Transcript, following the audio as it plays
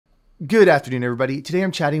Good afternoon, everybody. Today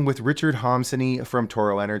I'm chatting with Richard Homsany from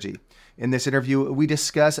Toro Energy. In this interview, we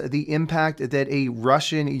discuss the impact that a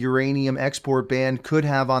Russian uranium export ban could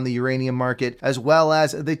have on the uranium market, as well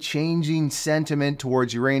as the changing sentiment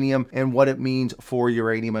towards uranium and what it means for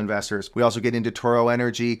uranium investors. We also get into Toro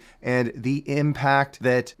Energy and the impact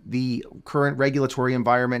that the current regulatory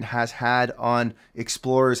environment has had on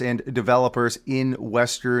explorers and developers in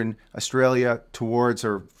Western Australia towards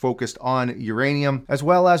or focused on uranium, as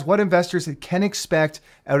well as what investors can expect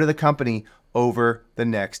out of the company over the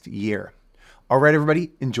next year. All right,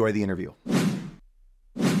 everybody, enjoy the interview.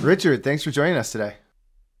 Richard, thanks for joining us today.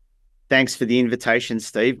 Thanks for the invitation,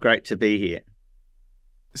 Steve. Great to be here.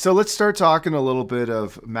 So let's start talking a little bit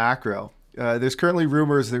of macro. There's currently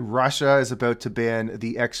rumors that Russia is about to ban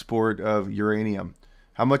the export of uranium.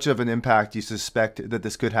 How much of an impact do you suspect that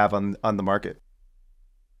this could have on the market?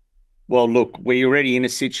 Well, look, we're already in a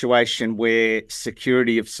situation where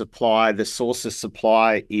security of supply, the source of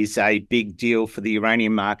supply, is a big deal for the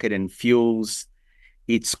uranium market and fuels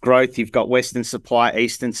its growth. You've got Western supply,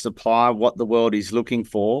 Eastern supply. What the world is looking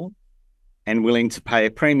for and willing to pay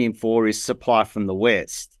a premium for is supply from the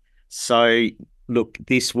West. So, look,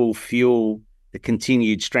 this will fuel the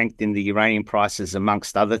continued strength in the uranium prices,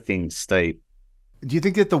 amongst other things, Steve. Do you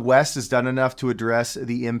think that the West has done enough to address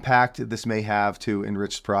the impact this may have to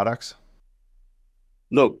enriched products?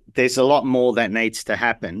 Look, there's a lot more that needs to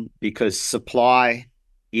happen because supply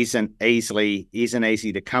isn't easy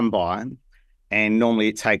to come by, and normally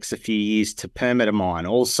it takes a few years to permit a mine.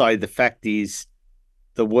 Also, the fact is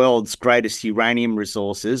the world's greatest uranium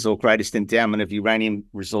resources or greatest endowment of uranium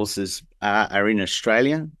resources are in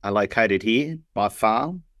Australia, are located here by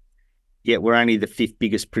far. Yet we're only the fifth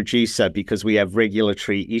biggest producer because we have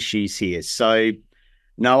regulatory issues here. So,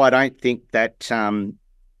 no, I don't think that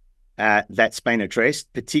that's been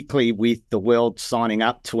addressed, particularly with the world signing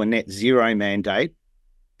up to a net zero mandate.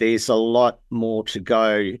 There's a lot more to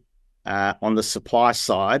go on the supply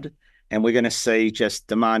side, and we're going to see just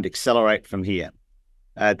demand accelerate from here.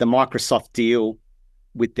 The Microsoft deal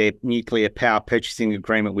with their nuclear power purchasing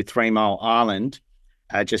agreement with 3 Mile Island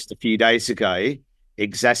just a few days ago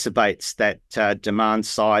exacerbates that demand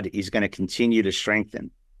side is going to continue to strengthen.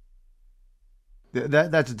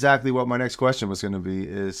 That's exactly what my next question was going to be,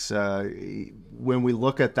 is when we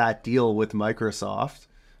look at that deal with Microsoft,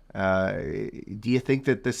 do you think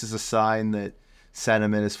that this is a sign that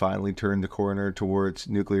sentiment has finally turned the corner towards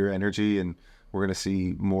nuclear energy and we're going to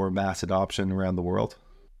see more mass adoption around the world?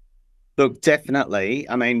 Look, definitely.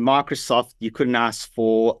 I mean, Microsoft, you couldn't ask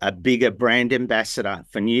for a bigger brand ambassador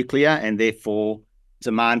for nuclear and therefore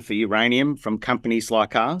demand for uranium from companies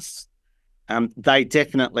like us. They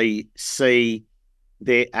definitely see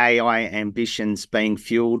their AI ambitions being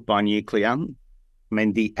fueled by nuclear. I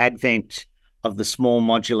mean, the advent of the small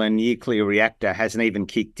modular nuclear reactor hasn't even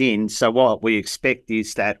kicked in. So what we expect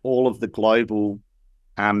is that all of the global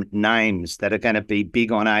names that are going to be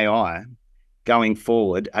big on AI going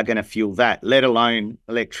forward are going to fuel that, let alone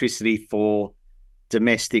electricity for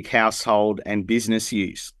domestic household and business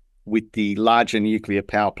use with the larger nuclear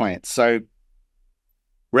power plants. So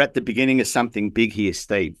we're at the beginning of something big here,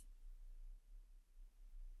 Steve.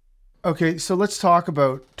 Okay, so let's talk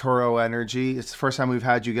about Toro Energy. It's the first time we've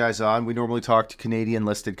had you guys on. We normally talk to Canadian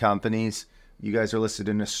listed companies. You guys are listed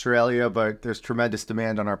in Australia, but there's tremendous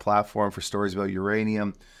demand on our platform for stories about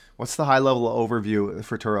uranium. What's the high level overview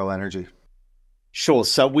for Toro Energy? Sure.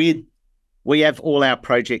 So we have all our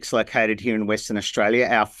projects located here in Western Australia.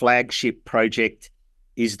 Our flagship project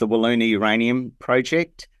is the Wiluna Uranium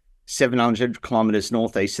Project, 700 kilometres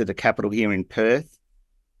northeast of the capital here in Perth.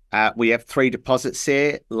 We have 3 deposits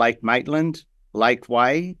there: Lake Maitland, Lake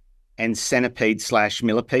Way, and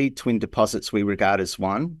Centipede/Millipede, twin deposits we regard as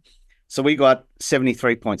one. So we got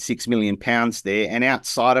 73.6 million pounds there. And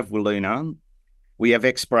outside of Wiluna, we have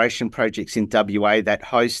exploration projects in WA that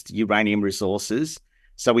host uranium resources.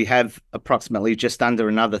 So we have approximately just under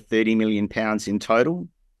another 30 million pounds in total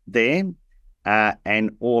there.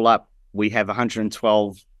 And all up, we have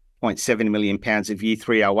 112.7 million pounds of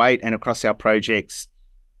U3O8. And across our projects,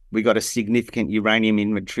 we got a significant uranium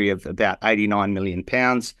inventory of about 89 million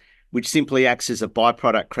pounds, which simply acts as a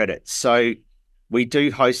byproduct credit. So we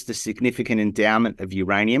do host a significant endowment of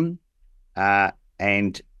uranium.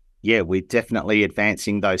 And yeah, we're definitely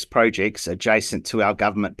advancing those projects adjacent to our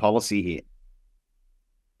government policy here.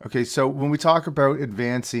 Okay, so when we talk about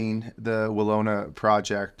advancing the Wiluna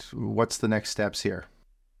project, what's the next steps here?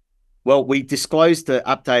 Well, we disclosed the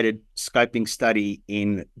updated scoping study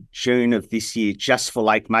in June of this year just for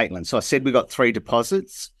Lake Maitland. So I said we got 3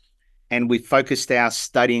 deposits and we focused our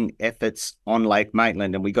studying efforts on Lake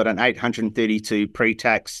Maitland, and we got an 832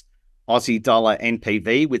 pre-tax Aussie dollar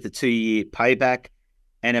NPV with a 2-year payback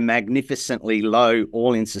and a magnificently low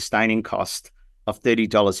all-in sustaining cost of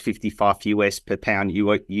 $30.55 US per pound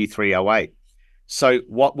U3O8. So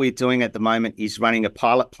what we're doing at the moment is running a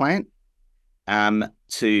pilot plant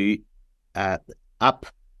to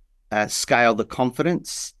scale the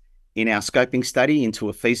confidence in our scoping study into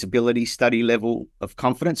a feasibility study level of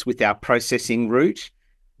confidence with our processing route,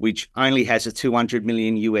 which only has a 200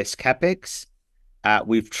 million US capex.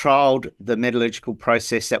 We've trialed the metallurgical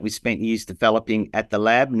process that we spent years developing at the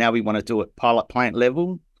lab. Now we want to do it pilot plant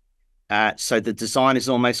level. So the design is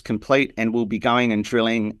almost complete, and we'll be going and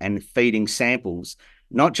drilling and feeding samples,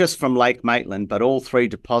 not just from Lake Maitland, but all 3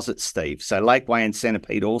 deposits, Steve. So Lakeway and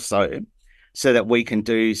Centipede also, so that we can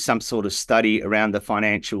do some sort of study around the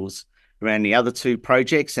financials around the other 2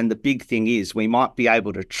 projects. And the big thing is we might be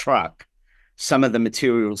able to truck some of the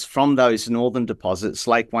materials from those northern deposits,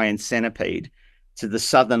 Lakeway and Centipede, to the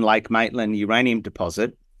southern Lake Maitland uranium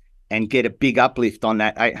deposit and get a big uplift on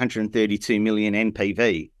that 832 million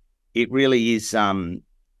NPV. It really is a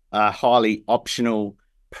highly optional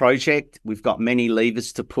project. We've got many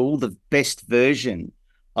levers to pull. The best version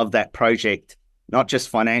of that project, not just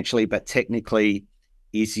financially, but technically,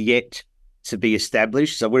 is yet to be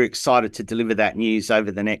established. So we're excited to deliver that news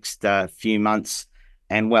over the next few months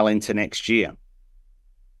and well into next year.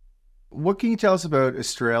 What can you tell us about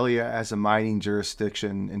Australia as a mining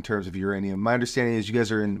jurisdiction in terms of uranium? My understanding is you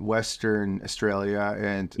guys are in Western Australia,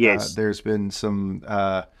 and yes, there's been some,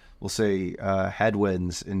 we'll say,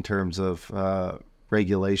 headwinds in terms of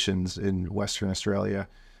regulations in Western Australia.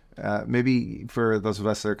 Maybe for those of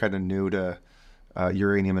us that are kind of new to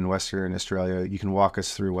uranium in Western Australia, you can walk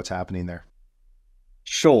us through what's happening there.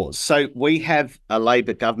 Sure. So we have a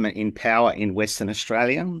Labor government in power in Western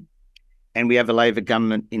Australia, and we have a Labor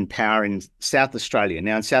government in power in South Australia.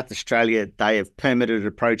 Now, in South Australia, they have permitted a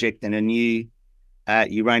project and a new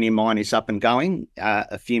uranium mine is up and going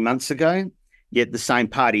a few months ago. Yet the same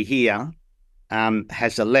party here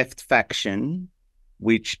has a left faction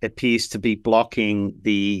which appears to be blocking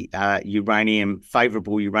the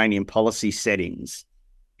favourable uranium policy settings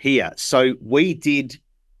here. So we did,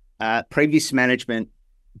 previous management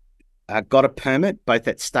got a permit both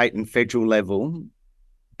at state and federal level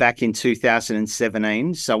back in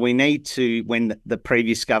 2017. So we need to, when the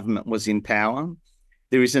previous government was in power,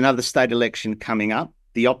 there is another state election coming up.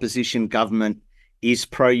 The opposition government is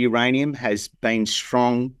pro-uranium, has been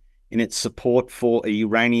strong in its support for a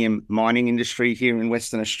uranium mining industry here in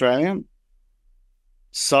Western Australia.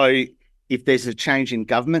 So if there's a change in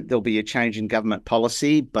government, there'll be a change in government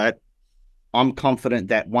policy, but I'm confident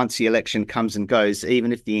that once the election comes and goes,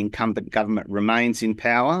 even if the incumbent government remains in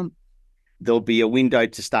power, there'll be a window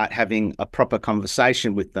to start having a proper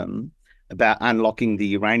conversation with them about unlocking the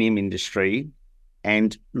uranium industry.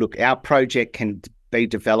 And look, our project can be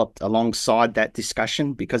developed alongside that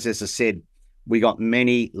discussion because, as I said, we got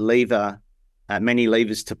many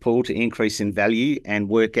levers to pull to increase in value and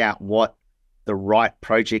work out what the right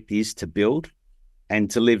project is to build and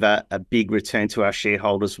deliver a big return to our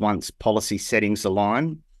shareholders once policy settings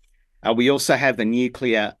align. We also have a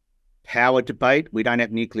nuclear power debate. We don't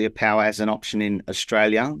have nuclear power as an option in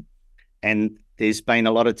Australia, and there's been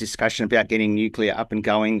a lot of discussion about getting nuclear up and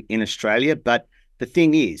going in Australia. But the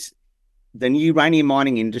thing is, the uranium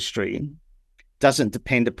mining industry doesn't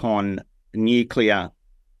depend upon nuclear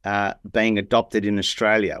being adopted in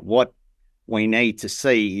Australia. What we need to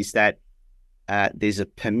see is that there's a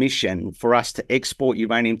permission for us to export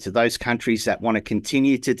uranium to those countries that want to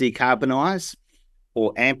continue to decarbonise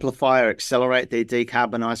or amplify or accelerate their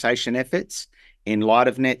decarbonisation efforts in light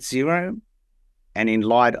of net zero and in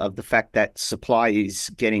light of the fact that supply is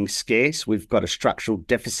getting scarce. We've got a structural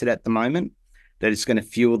deficit at the moment that is going to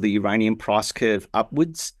fuel the uranium price curve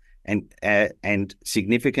upwards and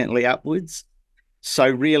significantly upwards. So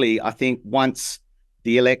really, I think once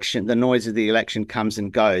the election, the noise of the election comes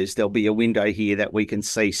and goes, there'll be a window here that we can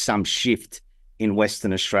see some shift in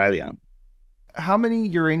Western Australia. How many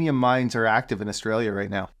uranium mines are active in Australia right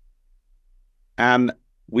now?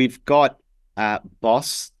 We've got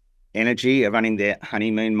Boss Energy are running their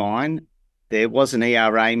Honeymoon mine. There was an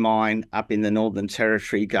ERA mine up in the Northern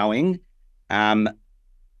Territory going,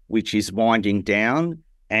 which is winding down.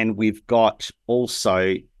 And we've got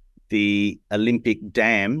also the Olympic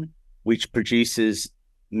Dam, which produces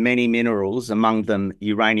many minerals, among them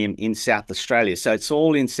uranium, in South Australia. So it's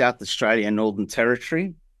all in South Australia and Northern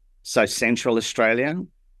Territory, so Central Australia.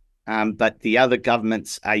 But the other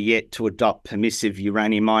governments are yet to adopt permissive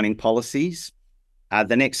uranium mining policies.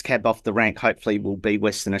 The next cab off the rank hopefully will be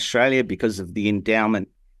Western Australia because of the endowment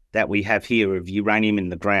that we have here of uranium in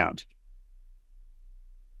the ground.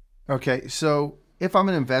 Okay, so if I'm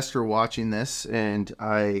an investor watching this and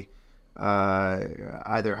I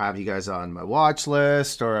either have you guys on my watch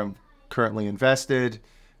list or I'm currently invested,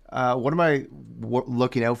 what am I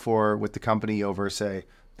looking out for with the company over, say,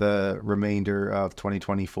 the remainder of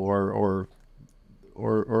 2024 or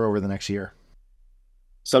over the next year?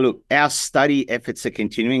 So look, our study efforts are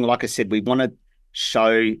continuing. Like I said, we want to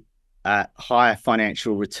show higher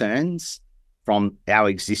financial returns from our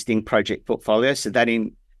existing project portfolio. So that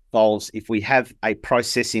involves, if we have a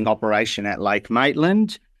processing operation at Lake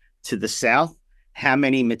Maitland to the south, how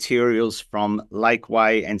many materials from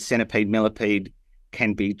Lakeway and Centipede Millipede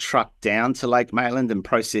can be trucked down to Lake Maitland and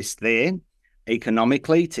processed there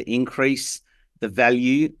economically to increase the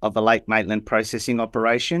value of a Lake Maitland processing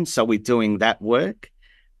operation. So we're doing that work.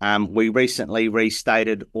 We recently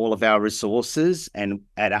restated all of our resources, and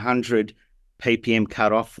at 100 ppm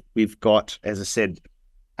cutoff, we've got, as I said,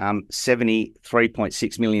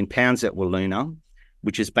 73.6 million pounds at Wiluna,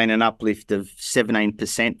 which has been an uplift of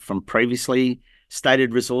 17% from previously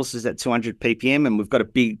stated resources at 200 ppm, and we've got a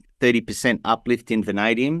big 30% uplift in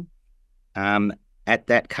vanadium at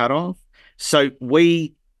that cutoff. So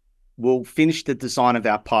we will finish the design of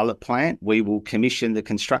our pilot plant. We will commission the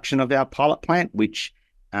construction of our pilot plant, which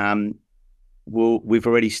we've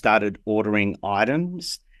already started ordering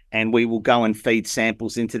items, and we will go and feed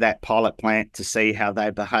samples into that pilot plant to see how they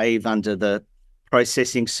behave under the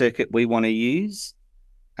processing circuit we want to use.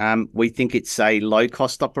 We think it's a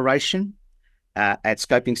low-cost operation at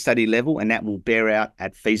scoping study level, and that will bear out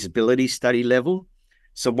at feasibility study level.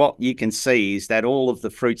 So what you can see is that all of the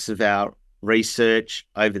fruits of our research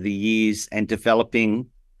over the years and developing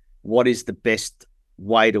what is the best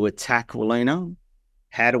way to attack Wiluna,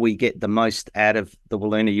 how do we get the most out of the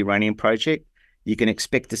Wiluna uranium project, you can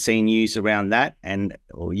expect to see news around that,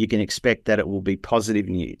 or you can expect that it will be positive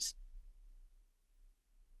news.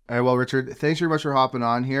 All right, well, Richard, thanks very much for hopping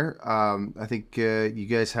on here. I think you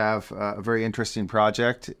guys have a very interesting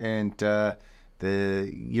project, and the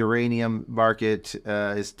uranium market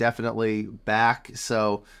is definitely back.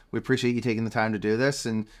 So we appreciate you taking the time to do this,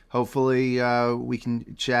 and hopefully we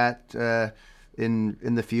can chat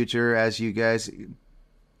in the future as you guys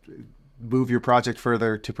move your project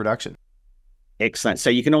further to production. Excellent. So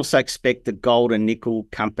you can also expect the gold and nickel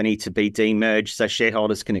company to be demerged, so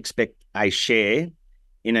shareholders can expect a share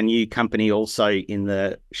in a new company also in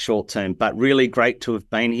the short term. But really great to have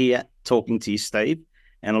been here talking to you, Steve,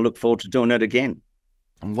 and I look forward to doing it again.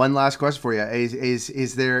 One last question for you.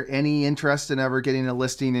 Is there any interest in ever getting a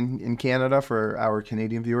listing in Canada for our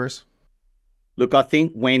Canadian viewers? Look, I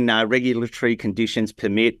think when regulatory conditions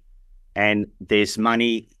permit and there's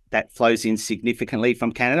money that flows in significantly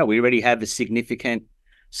from Canada, we already have a significant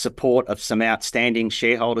support of some outstanding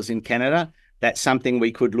shareholders in Canada. That's something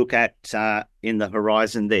we could look at in the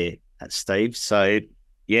horizon there, Steve. So,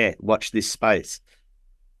 yeah, watch this space.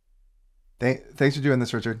 Thanks for doing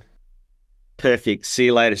this, Richard. Perfect. See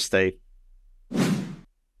you later, Steve.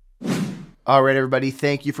 All right, everybody.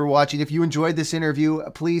 Thank you for watching. If you enjoyed this interview,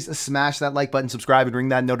 please smash that like button, subscribe, and ring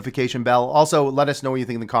that notification bell. Also, let us know what you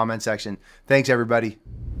think in the comment section. Thanks, everybody.